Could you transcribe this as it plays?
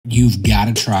You've got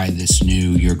to try this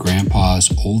new Your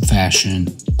Grandpa's old-fashioned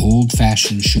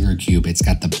sugar cube. It's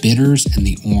got the bitters and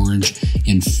the orange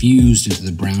infused into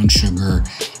the brown sugar.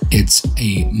 It's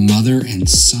a mother and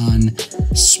son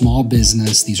small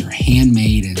business. These are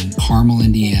handmade in Carmel,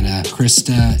 Indiana.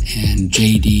 Krista and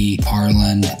JD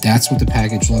Harlan. That's what the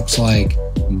package looks like.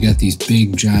 You got these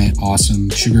big, giant,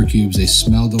 awesome sugar cubes. They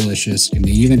smell delicious, and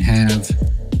they even have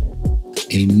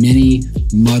a mini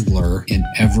muddler in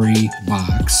every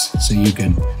box, so you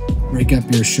can break up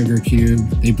your sugar cube.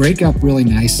 They break up really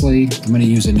nicely. I'm going to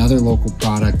use another local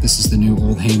product. This is the new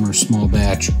Old Hamer Small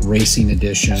Batch Racing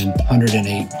Edition,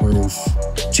 108 proof,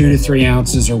 2 to 3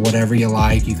 ounces or whatever you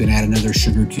like. You can add another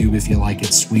sugar cube if you like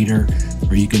it sweeter,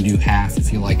 or you can do half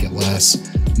if you like it less.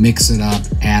 Mix it up,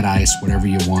 add ice, whatever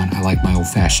you want. I like my old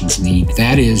fashions neat.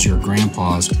 That is Your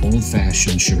Grandpa's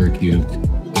old-fashioned sugar cube.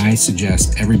 I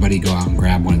suggest everybody go out and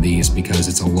grab one of these because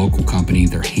it's a local company,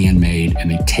 they're handmade,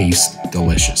 and they taste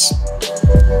delicious.